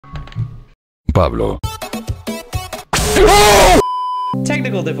Pablo.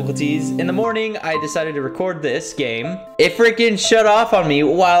 Technical difficulties. In the morning, I decided to record this game. It freaking shut off on me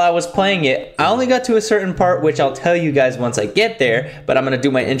while I was playing it. I only got to a certain part, which I'll tell you guys once I get there, but I'm gonna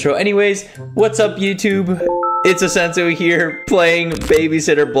do my intro anyways. What's up, YouTube? Its-Ascencio here, playing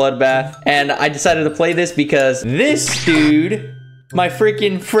Babysitter Bloodbath. And I decided to play this because this dude, my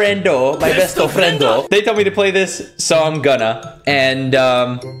freaking friendo, my besto friendo, they told me to play this, so I'm gonna. And,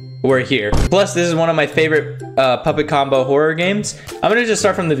 we're here. Plus, this is one of my favorite puppet combo horror games. I'm gonna just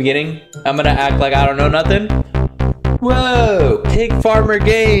start from the beginning. I'm gonna act like I don't know nothing. Whoa, Pig Farmer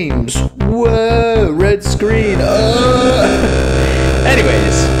Games. Whoa, red screen.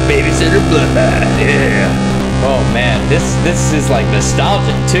 Anyways, Babysitter Bloodbath. Yeah. Oh man, this is like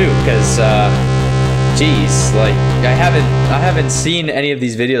nostalgic too, because geez, like I haven't seen any of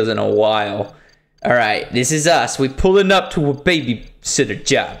these videos in a while. All right, this is us. We pulling up to a babysitter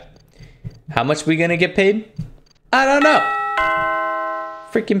job. How much we gonna get paid? I don't know.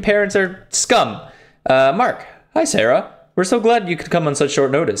 Freaking parents are scum. Mark. Hi, Sarah. We're so glad you could come on such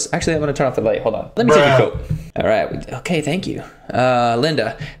short notice. Actually, I'm gonna turn off the light. Hold on. Let me take your coat. All right. Okay, thank you.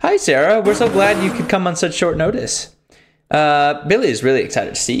 Linda. Hi, Sarah. We're so glad you could come on such short notice. Billy is really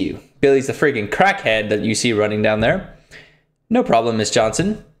excited to see you. Billy's the freaking crackhead that you see running down there. No problem, Miss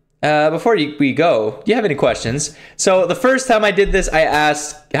Johnson. Before we go, do you have any questions? So the first time I did this, I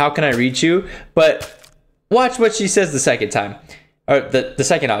asked, how can I reach you? But watch what she says the second time. Or the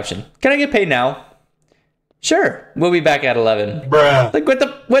second option. Can I get paid now? Sure. We'll be back at 11. Bruh. Like,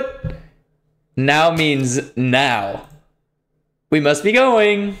 what? Now means now. We must be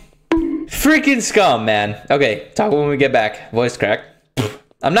going. Freaking scum, man. Okay, talk when we get back. Voice crack.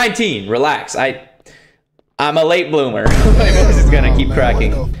 I'm 19. Relax. I'm a late bloomer. My voice is gonna keep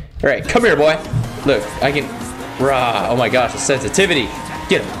cracking. All right, come here, boy. Look, I can. Rah! Oh my gosh, the sensitivity.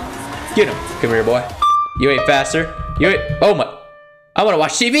 Get him. Get him. Come here, boy. You ain't faster. You ain't. Oh my. I want to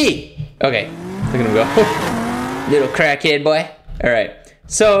watch TV. Okay, look at him go. Little crackhead boy. All right.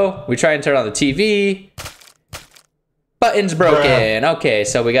 So we try and turn on the TV. Button's broken. Okay,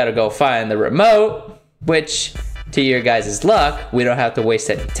 so we gotta go find the remote, which, to your guys' luck, we don't have to waste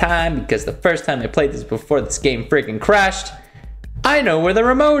any time because the first time I played this before this game freaking crashed, I know where the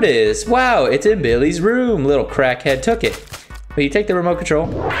remote is. Wow, it's in Billy's room. Little crackhead took it. Will you take the remote control?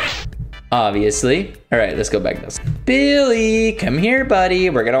 Obviously. All right, let's go back now. Billy, come here,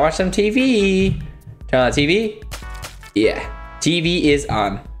 buddy. We're gonna watch some TV. Turn on the TV. Yeah, TV is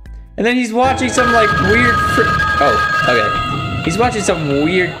on. And then he's watching some like weird oh, okay. He's watching some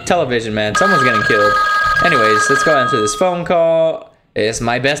weird television, man. Someone's getting killed. Anyways, let's go answer this phone call. It's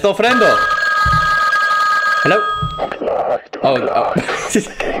my besto friendo. Hello? Oh.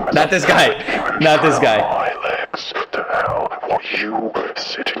 Not this guy. Not this guy. My legs. The hell will you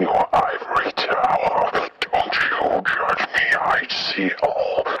sit in your ivory tower? Don't you judge me. I see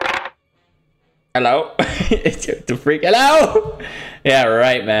all. Hello? The freak. Hello? Yeah,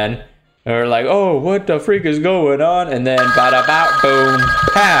 right, man. We're like, oh, what the freak is going on? And then bada ba boom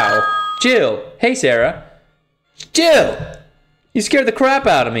pow. Jill. Hey, Sarah. Jill! You scared the crap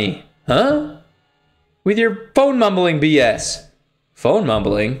out of me. Huh? With your phone mumbling BS. Phone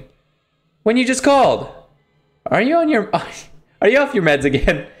mumbling? When you just called. Are you off your meds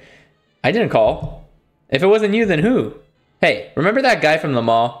again? I didn't call. If it wasn't you, then who? Hey, remember that guy from the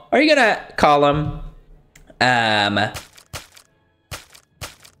mall? Are you gonna call him? I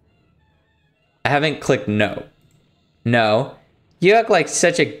haven't clicked no. No. You act like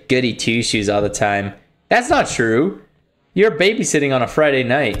such a goody two-shoes all the time. That's not true. You're babysitting on a Friday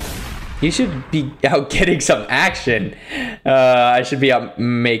night. You should be out getting some action. I should be out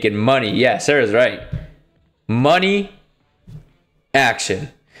making money. Yeah, Sarah's right. Money, action.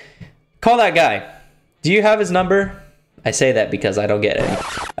 Call that guy. Do you have his number? I say that because I don't get any.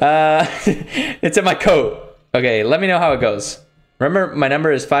 It's in my coat. Okay, let me know how it goes. Remember, my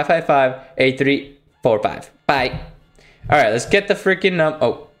number is 555-8345. Bye. All right, let's get the freaking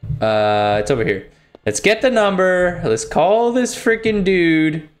it's over here. Let's get the number. Let's call this freaking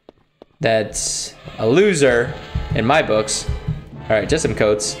dude that's a loser in my books. All right, just some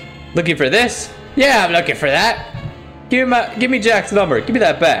coats. Looking for this? Yeah, I'm looking for that. Give me Jack's number. Give me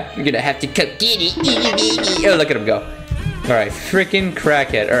that back. You're gonna have to cook. Oh, look at him go. All right, freaking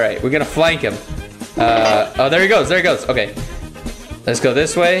crackhead. All right, we're gonna flank him. Oh, there he goes. There he goes. Okay, let's go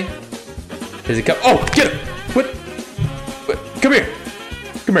this way. Does he come? Oh, get him! What? Come here.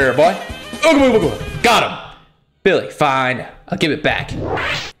 Come here, boy. Oh, come on. Got him. Billy, fine. I'll give it back.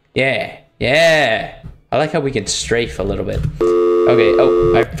 Yeah. Yeah. I like how we can strafe a little bit. Okay.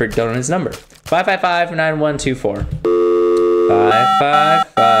 Oh, I forgot on his number. 555-9124.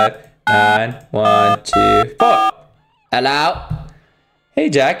 555 9, 1, 2, 4. Hello? Hey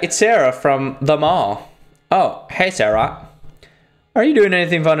Jack, it's Sarah from the mall. Oh, hey Sarah. Are you doing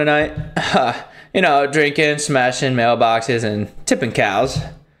anything fun tonight? You know, drinking, smashing mailboxes, and tipping cows.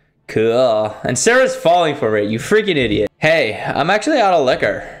 Cool. And Sarah's falling for it, you freaking idiot. Hey, I'm actually out of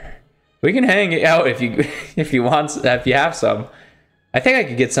liquor. We can hang out if you if you have some. I think I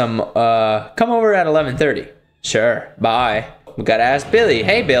could get some. Come over at 11:30. Sure. Bye. We gotta ask Billy.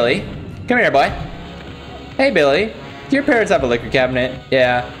 Hey Billy, come here, boy. Hey Billy, do your parents have a liquor cabinet?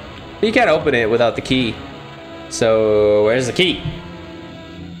 Yeah, but you can't open it without the key. So where's the key?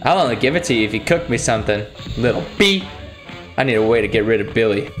 I'll only give it to you if you cook me something, little B. I need a way to get rid of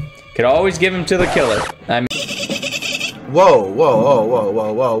Billy. Could always give him to the killer. I mean. Whoa, whoa, whoa, whoa,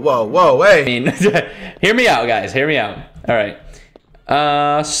 whoa, whoa, whoa, whoa, hey! I mean, hear me out, guys. Hear me out. All right.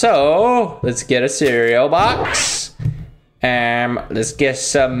 So let's get a cereal box. Let's get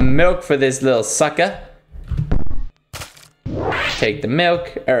some milk for this little sucker. Take the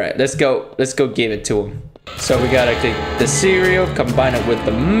milk. All right, let's go. Let's go give it to him. So we gotta take the cereal, combine it with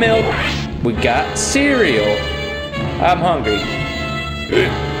the milk. We got cereal. I'm hungry.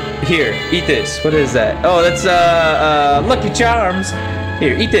 Here, eat this. What is that? Oh, that's Lucky Charms.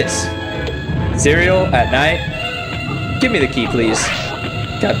 Here, eat this. Cereal at night. Give me the key, please.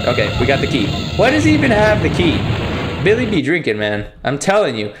 Okay, we got the key. Why does he even have the key? Billy be drinking, man. I'm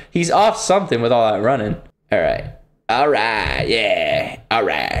telling you, he's off something with all that running. All right, yeah. All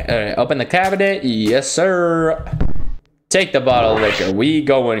right. Open the cabinet. Yes, sir. Take the bottle of liquor. We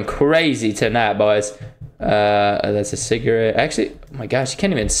going crazy tonight, boys. That's a cigarette. Actually, oh my gosh, you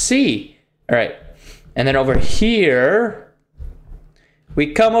can't even see. All right, and then over here,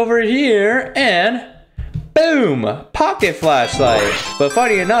 we come over here and boom, pocket flashlight. But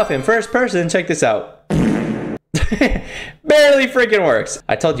funny enough, in first person, check this out. Barely freaking works.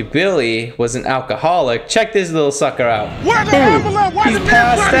 I told you Billy was an alcoholic. Check this little sucker out. Boom. He's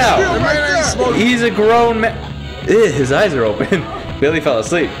passed out. He's a grown man. His eyes are open. Billy fell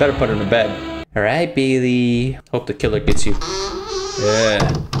asleep. Better put him to bed. All right, Billy. Hope the killer gets you.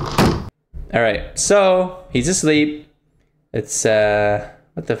 Yeah. All right, so he's asleep. It's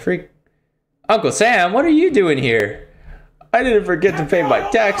what the freak? Uncle Sam, what are you doing here? I didn't forget to pay my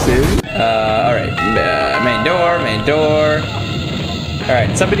taxes. All right, main door. All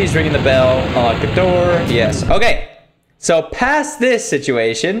right, somebody's ringing the bell. Unlock the door. Yes. Okay. So past this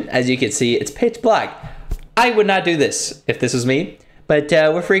situation, as you can see, it's pitch black. I would not do this if this was me. But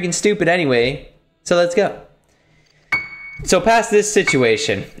we're freaking stupid anyway, so let's go. So past this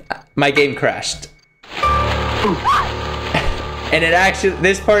situation, my game crashed. And it actually,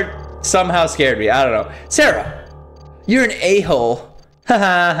 this part somehow scared me, I don't know. Sarah, you're an a-hole. Ha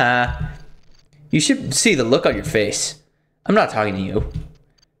ha ha. You should see the look on your face. I'm not talking to you.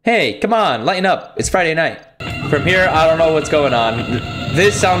 Hey, come on, lighten up, it's Friday night. From here, I don't know what's going on.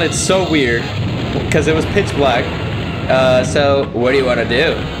 This sounded so weird, because it was pitch black. So what do you want to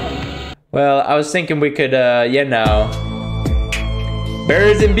do? Well, I was thinking we could, you know,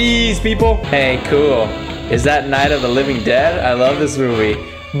 birds and bees, people. Hey, cool. Is that Night of the Living Dead? I love this movie.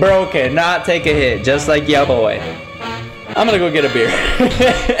 Bro cannot take a hit, just like ya boy. I'm gonna go get a beer.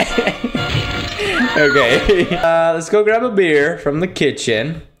 Okay, let's go grab a beer from the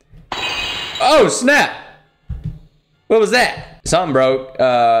kitchen. Oh, snap. What was that? Something broke,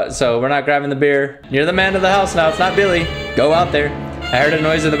 so we're not grabbing the beer. You're the man of the house now, it's not Billy. Go out there. I heard a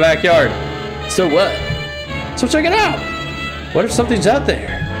noise in the backyard. So what? So check it out. What if something's out there?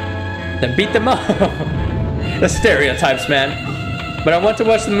 Then beat them up. The stereotypes, man. But I want to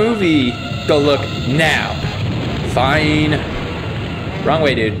watch the movie. Go look now. Fine. Wrong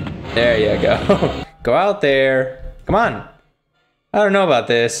way, dude. There you go. Go out there. Come on. I don't know about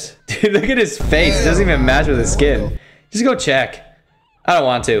this. Dude, look at his face. It doesn't even match with his skin. Just go check. I don't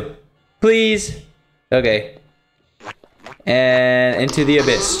want to. Please. Okay. And into the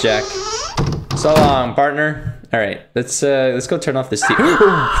abyss, Jack. So long, partner. All right, let's go turn off this TV.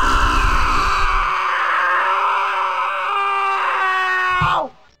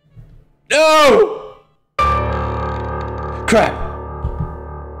 No! Crap!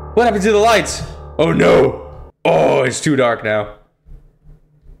 What happened to the lights? Oh no! Oh, it's too dark now.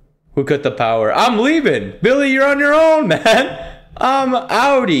 Who cut the power? I'm leaving! Billy, you're on your own, man! I'm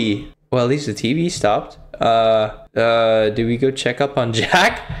outie! Well, at least the TV stopped. Do we go check up on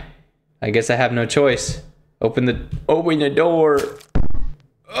Jack? I guess I have no choice. Open the door.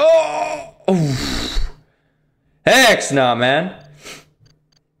 Oh! Oof. Heck no, man!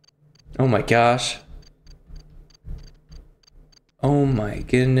 Oh my gosh. Oh my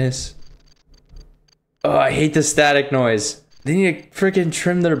goodness. Oh, I hate the static noise. They need to freaking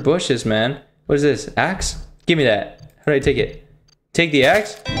trim their bushes, man. What is this? Axe? Give me that. How do I take it? Take the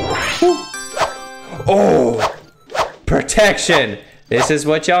axe? Woo. Oh! Protection! This is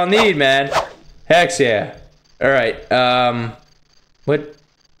what y'all need, man. Heck yeah. Alright, what?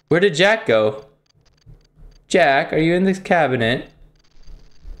 Where did Jack go? Jack, are you in this cabinet?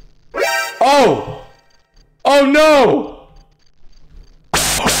 Oh! Oh no!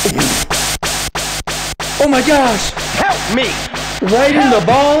 Oh my gosh! Help me! Right in the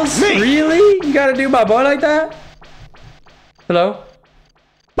balls? Really? You gotta do my boy like that? Hello?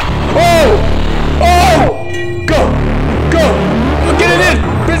 Oh! Oh! Go! Go! Get it in!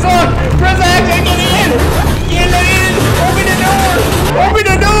 Press on! Press action! Get it in! Get it in! Open the door! Open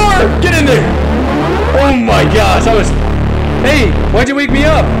the door! Get in there! Oh my gosh! I was... Hey! Why'd you wake me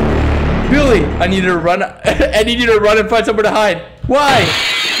up? Billy! I need you to run... I need you to run and find somewhere to hide. Why?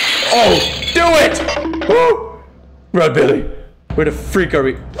 Oh! Do it! Woo! Run, Billy. Where the freak are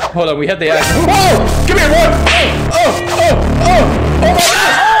we? Hold on, we have the axe. Oh! Come here, run! Oh! Oh! Oh! Oh! Oh my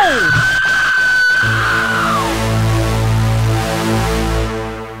gosh!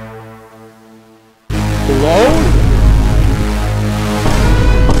 Alone?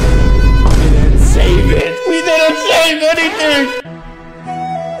 We didn't save it. We didn't save anything.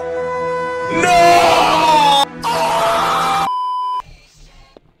 No!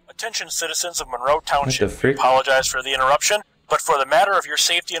 Attention citizens of Monroe Township, What the frick? we apologize for the interruption, but for the matter of your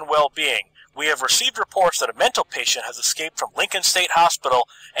safety and well-being, we have received reports that a mental patient has escaped from Lincoln State Hospital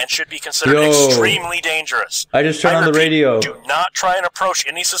and should be considered extremely dangerous. I just turned on the repeat, radio. Do not try and approach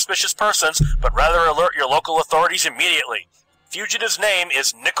any suspicious persons, but rather alert your local authorities immediately. Fugitive's name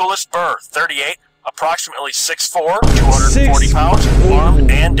is Nicholas Burr, 38, approximately 6'4", 240 pounds,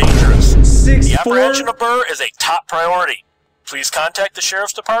 armed and dangerous. 6'4"? The apprehension of Burr is a top priority. Please contact the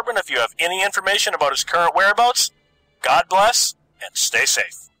Sheriff's Department if you have any information about his current whereabouts. God bless, and stay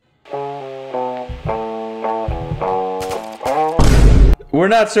safe. We're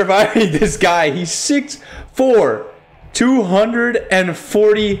not surviving this guy. He's 6'4",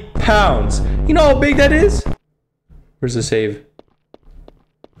 240 pounds. You know how big that is? Where's the save?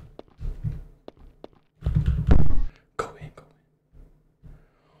 Go in, go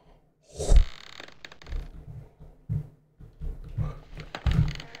in.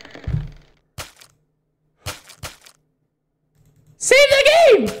 Save the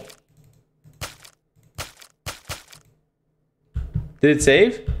game! Did it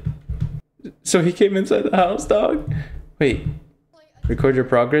save? So he came inside the house, dog? Wait. Record your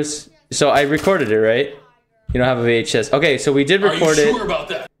progress? So I recorded it, right? You don't have a VHS. Okay, so we did record it. Are you sure about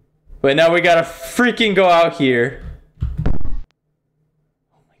that? But now we gotta freaking go out here. Oh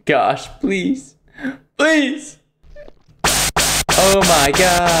my gosh, please. Please! Oh my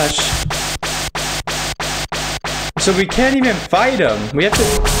gosh. So we can't even fight him. We have to...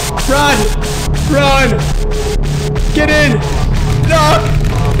 Run! Run! Get in! Knock!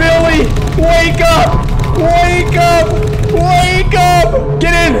 Billy! Wake up! Wake up! Wake up!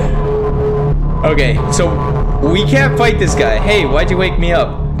 Get in! Okay, so we can't fight this guy. Hey, why'd you wake me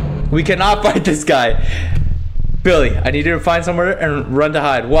up? We cannot fight this guy. Billy, I need you to find somewhere and run to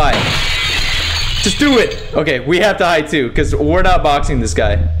hide. Why? Just do it! Okay, we have to hide too, because we're not boxing this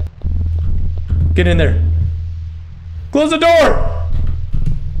guy. Get in there. Close the door!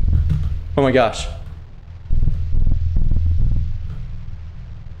 Oh my gosh.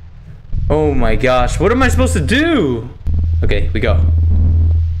 Oh my gosh, what am I supposed to do? Okay, we go.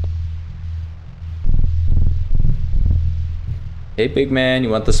 Hey, big man, you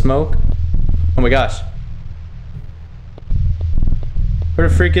want the smoke? Oh my gosh. Where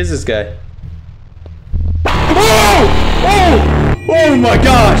the freak is this guy? Oh! Oh! Oh my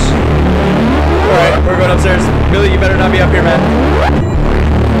gosh! Alright, we're going upstairs. Billy, you better not be up here, man.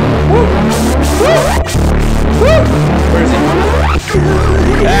 Woo! Woo! Woo! Where is he?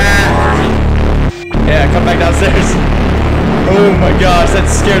 Ah! Yeah, come back downstairs. Oh my gosh, that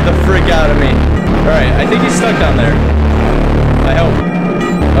scared the frick out of me. Alright, I think he's stuck down there. I hope.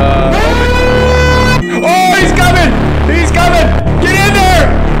 Oh, he's coming! He's coming! Get in there!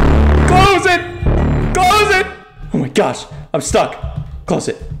 Close it! Close it! Oh my gosh, I'm stuck. Close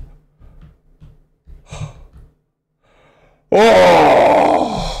it.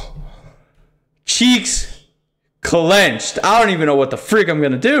 Oh! Cheeks clenched. I don't even know what the frick I'm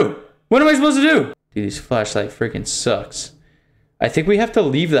gonna do. What am I supposed to do? Dude, this flashlight freaking sucks. I think we have to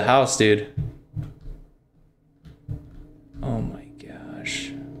leave the house, dude. Oh my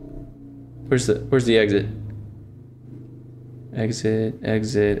gosh. Where's the exit?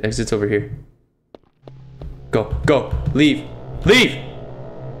 Exit's over here. Go, leave.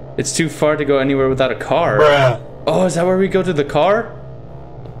 It's too far to go anywhere without a car. Bruh. Oh, is that where we go to the car?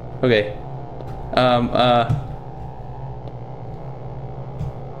 Okay.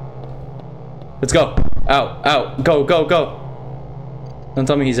 Let's go. Out, out. Go, go, go. Don't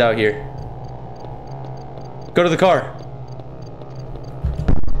tell me he's out here. Go to the car.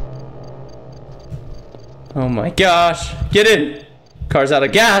 Oh my gosh. Get in. Car's out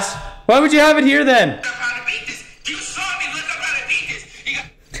of gas. Why would you have it here then? You saw me look up how to beat this.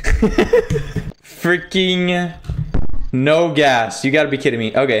 Freaking no gas. You gotta be kidding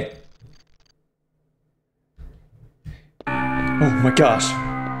me. Okay. Oh my gosh.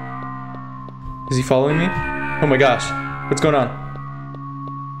 Is he following me? Oh my gosh. What's going on?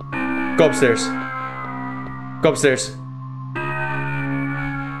 Go upstairs. Go upstairs.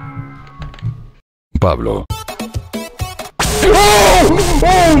 Pablo. Oh!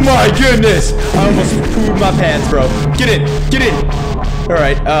 Oh my goodness! I almost pooped my pants, bro. Get in! Get in!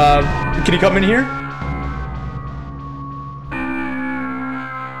 Alright, can you come in here?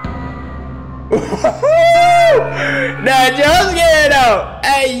 Now just get out!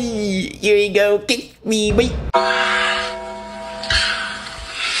 Hey! Here you go. Kick me, boy.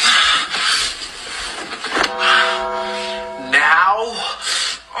 Now,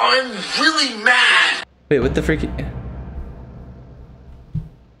 I'm really mad. Wait, what the freaking...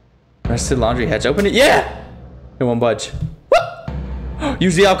 Rested laundry hatch. Open it. Yeah! It won't budge. What?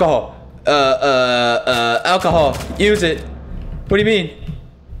 Use the alcohol. Alcohol. Use it. What do you mean?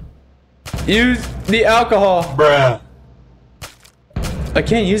 Use the alcohol. Bruh. I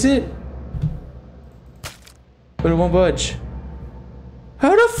can't use it? But it won't budge.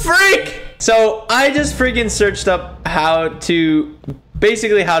 How the freak? So I just freaking searched up how to...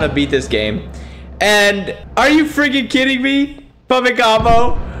 Basically how to beat this game. And are you freaking kidding me? Puppet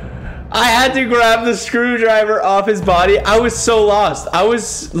combo. I had to grab the screwdriver off his body. I was so lost. I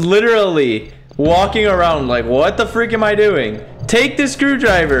was literally walking around like, what the freak am I doing? Take the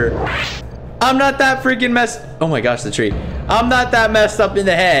screwdriver. I'm not that freaking messed... Oh my gosh, the tree. I'm not that messed up in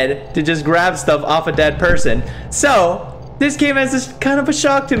the head to just grab stuff off a dead person. So, this game has this kind of a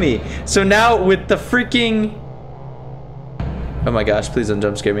shock to me. So now with the freaking... Oh my gosh, please don't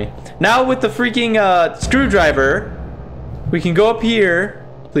jump scare me. Now with the freaking screwdriver, we can go up here.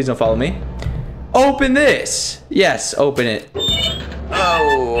 Please don't follow me. Open this. Yes, open it.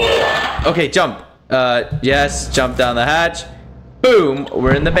 Oh. Okay, jump. Yes, jump down the hatch. Boom,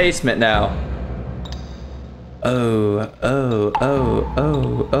 we're in the basement now. Oh,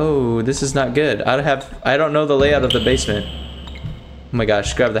 this is not good. I don't know the layout of the basement. Oh my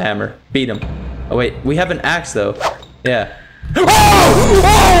gosh, grab the hammer. Beat him. Oh wait, we have an axe though. Yeah. Oh!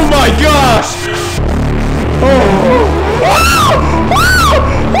 Oh my gosh! Oh!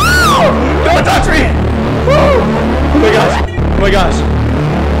 Don't touch me! Oh my gosh! Oh my gosh!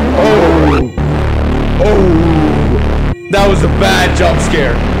 Oh! That was a bad jump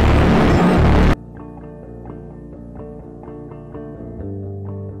scare.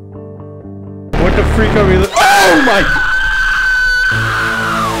 What the freak are we? Oh my!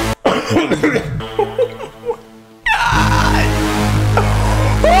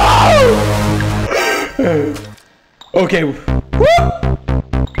 Okay. Woo!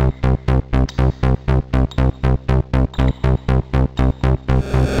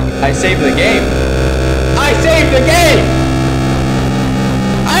 I saved the game. I saved the game.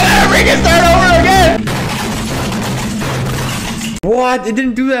 I gotta freaking start over again. What? It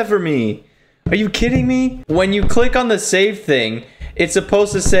didn't do that for me. Are you kidding me? When you click on the save thing, it's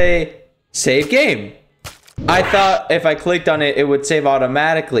supposed to say save game. I thought if I clicked on it, it would save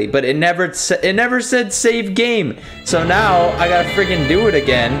automatically, but it never said save game. So now I gotta freaking do it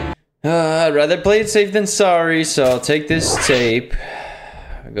again. I'd rather play it safe than sorry, so I'll take this tape.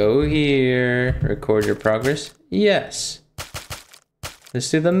 Go here. Record your progress. Yes.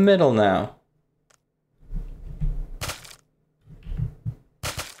 Let's do the middle now.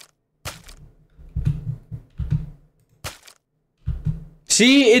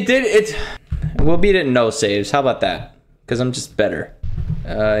 See, it did it. We'll beat it in no saves. How about that? Because I'm just better.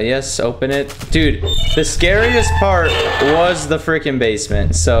 Yes, open it. Dude, the scariest part was the freaking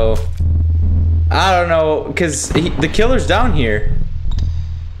basement. So, I don't know. Because the killer's down here.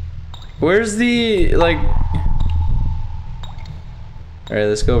 Where's the, like... Alright,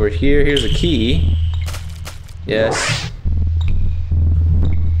 let's go over here. Here's a key. Yes.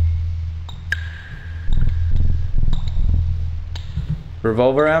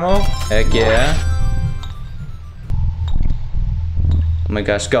 Revolver ammo? Heck yeah. Oh my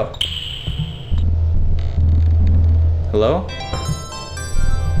gosh, go. Hello?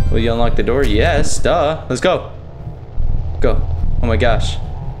 Will you unlock the door? Yes, duh. Let's go. Go. Oh my gosh.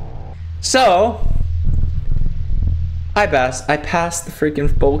 So, I passed the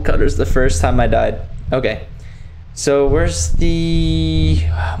freaking bolt cutters the first time I died. Okay. So where's the...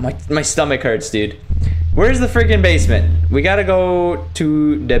 My stomach hurts, dude. Where's the freaking basement? We gotta go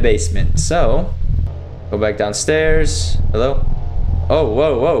to the basement. So, go back downstairs. Hello? Oh,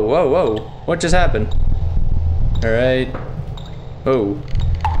 whoa, whoa, whoa, whoa. What just happened? Alright. Oh.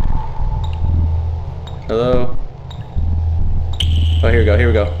 Hello? Oh, here we go, here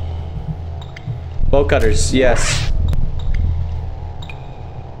we go. Bolt cutters, yes.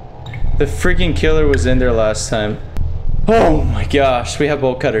 The freaking killer was in there last time. Oh my gosh, we have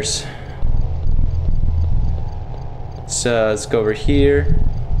bolt cutters. So let's go over here.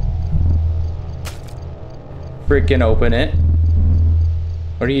 Freaking open it.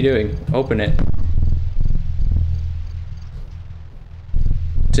 What are you doing? Open it.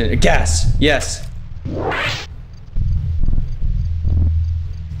 Gas! Yes!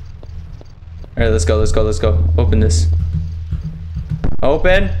 Alright, let's go, let's go, let's go. Open this.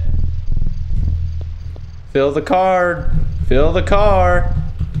 Open! Fill the car! Fill the car!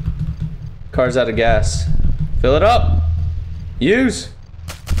 Car's out of gas. Fill it up! Use!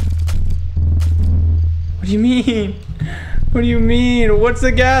 What do you mean? What do you mean? What's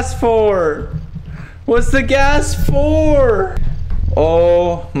the gas for? What's the gas for?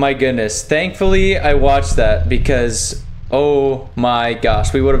 Oh my goodness. Thankfully, I watched that because, oh my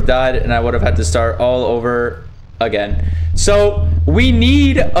gosh, we would have died and I would have had to start all over again. So, we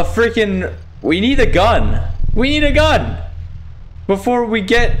need a freaking... We need a gun. We need a gun before we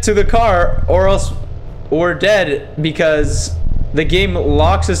get to the car, or else we're dead because the game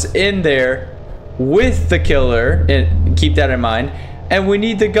locks us in there with the killer. And keep that in mind. And we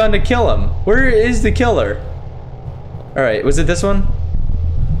need the gun to kill him. Where is the killer? All right, was it this one?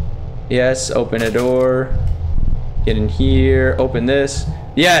 Yes, open a door. Get in here, open this.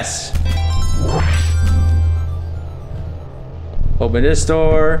 Yes! Open this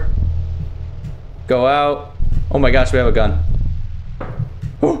door. Go out. Oh my gosh, we have a gun.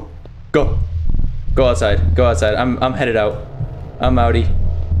 Oh, go. Go outside, go outside. I'm headed out. I'm outie.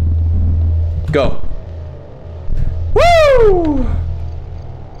 Go. Woo!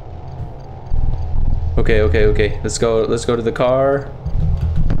 Okay, okay, okay. Let's go to the car.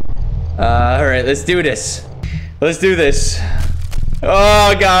 Alright, let's do this. Let's do this.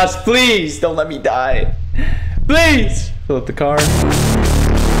 Oh gosh, please don't let me die. Please! Fill up the car.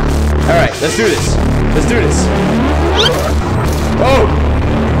 Alright, let's do this. Let's do this. Oh!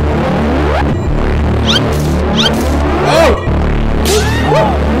 Oh!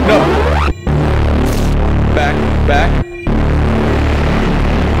 No. Back, back.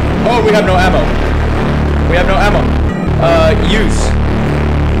 Oh, we have no ammo. We have no ammo. Use.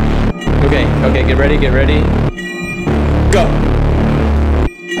 Okay, okay, get ready, get ready. Go.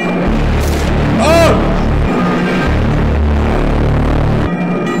 Oh!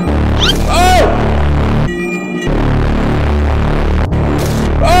 Oh!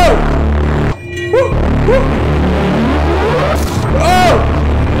 Oh! Woo! Woo! Oh!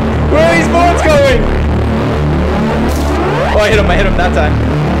 Where are these bullets going? Oh, I hit him that time.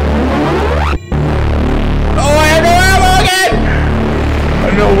 Oh, I have no ammo again!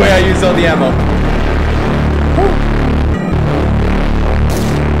 No way I used all the ammo.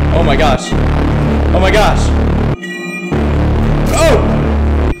 Oh my gosh. Oh my gosh. Oh!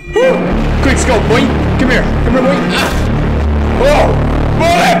 Woo! Quick scope, boy. Come here. Come here, boy. Ah! Oh!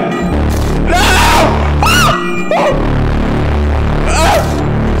 Bullet! No! Ah! Oh! Ah!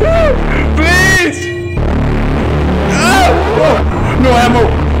 Please! Ah! Oh! No ammo.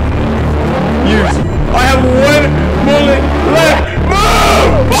 Use. I have one bullet left.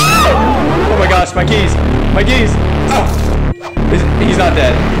 Move! Oh my gosh, my keys. My keys. Oh. He's not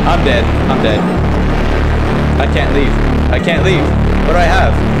dead. I'm dead. I'm dead. I can't leave. I can't leave. What do I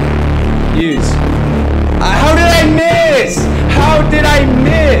have? Use. How did I miss? How did I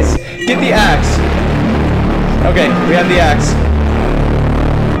miss? Get the axe. Okay, we have the axe.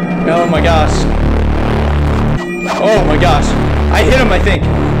 Oh my gosh. Oh my gosh. I hit him, I think.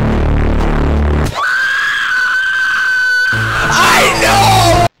 I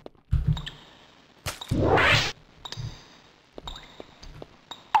know!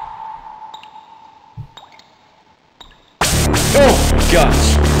 Oh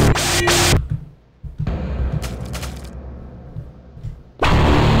gosh.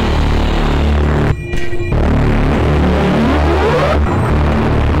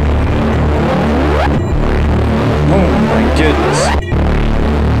 Oh my goodness.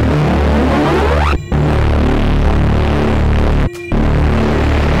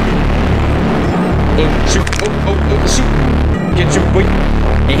 Oh shoot. Oh shoot. Get you, boy.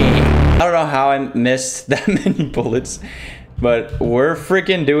 don't know how I missed that many bullets, but we're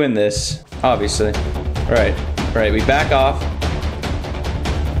freaking doing this, obviously. All right, we back off.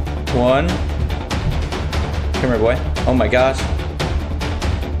 1. Come here, boy. Oh my gosh.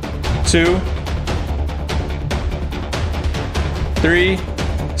 2. 3.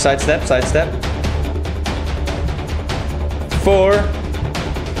 Sidestep, sidestep. 4.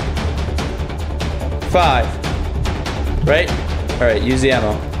 5. Right? Alright, use the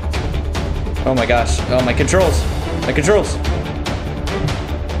ammo. Oh my gosh. Oh, my controls. My controls.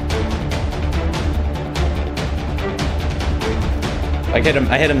 I hit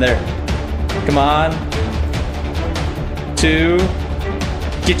him there. Come on. 2.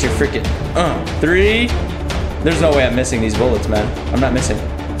 Get your freaking 3. There's no way I'm missing these bullets, man. I'm not missing.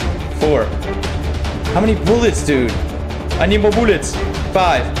 4. How many bullets, dude? I need more bullets.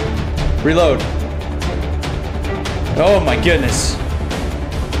 5. Reload. Oh my goodness.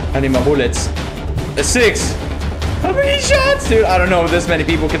 I need my bullets. 6. How many shots, dude? I don't know if this many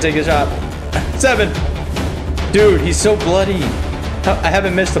people can take a shot. 7. Dude, he's so bloody. I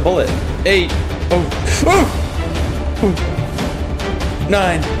haven't missed a bullet. 8. Oh.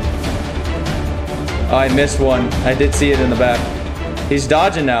 9. Oh, I missed one. I did see it in the back. He's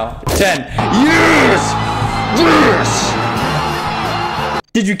dodging now. 10. Yes! Yes!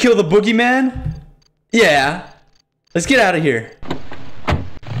 Did you kill the boogeyman? Yeah. Let's get out of here.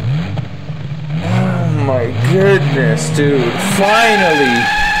 Oh my goodness, dude. Finally.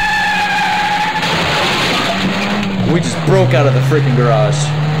 We just broke out of the freaking garage.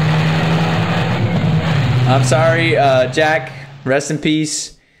 I'm sorry, Jack. Rest in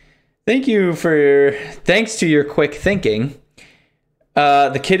peace. Thanks to your quick thinking.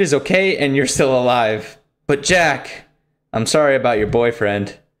 The kid is okay and you're still alive. But Jack, I'm sorry about your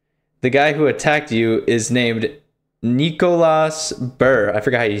boyfriend. The guy who attacked you is named Nicholas Burr. I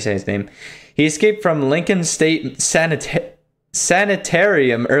forgot how you say his name. He escaped from Lincoln State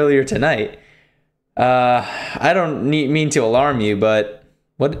Sanitarium earlier tonight. I don't mean to alarm you, but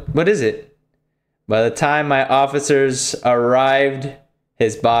what is it? By the time my officers arrived,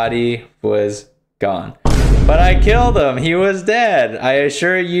 his body was gone. But I killed him. He was dead. I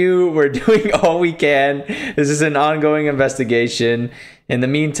assure you we're doing all we can. This is an ongoing investigation. In the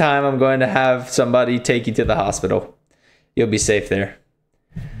meantime, I'm going to have somebody take you to the hospital. You'll be safe there.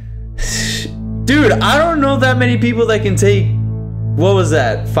 Dude, I don't know that many people that can take... What was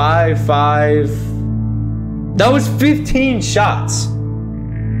that? 5. That was 15 shots.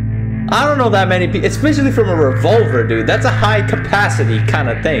 I don't know that many people, especially from a revolver, dude. That's a high capacity kind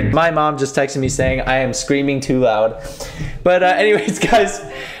of thing. My mom just texted me saying I am screaming too loud. But anyways, guys,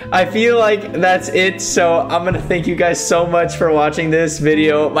 I feel like that's it. So I'm gonna thank you guys so much for watching this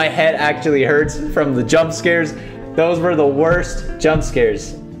video. My head actually hurts from the jump scares. Those were the worst jump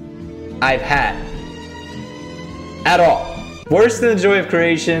scares I've had at all. Worse than Joy of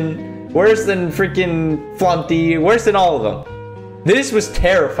Creation, worse than freaking Flumpty, worse than all of them. This was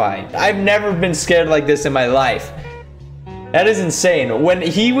terrifying. I've never been scared like this in my life. That is insane. When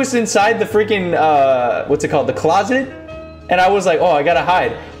he was inside the freaking, what's it called? The closet. And I was like, oh, I gotta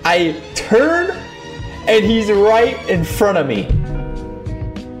hide. I turn and he's right in front of me.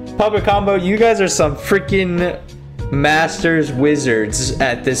 Puppet Combo, you guys are some freaking masters, wizards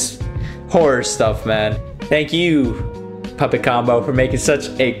at this horror stuff, man. Thank you, Puppet Combo, for making such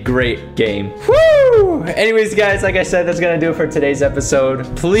a great game. Woo! Anyways, guys, like I said, that's gonna do it for today's episode.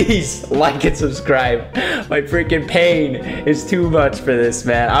 Please like and subscribe. My freaking pain is too much for this,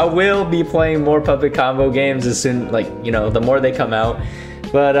 man. I will be playing more Puppet Combo games as soon, like, you know, the more they come out.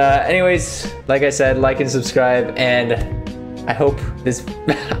 But anyways, like I said, like and subscribe, and I hope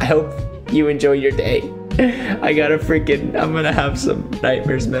you enjoy your day. I'm gonna have some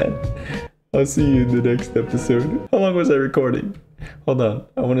nightmares, man. I'll see you in the next episode. How long was I recording? Hold on.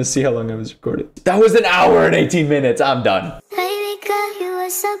 I want to see how long I was recording. That was 1 hour and 18 minutes. I'm done. Baby girl, you are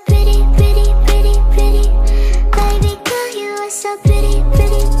so pretty, pretty, pretty, pretty. Baby girl, you are so pretty,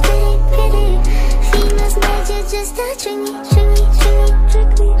 pretty, pretty, pretty. Females made you just touching me,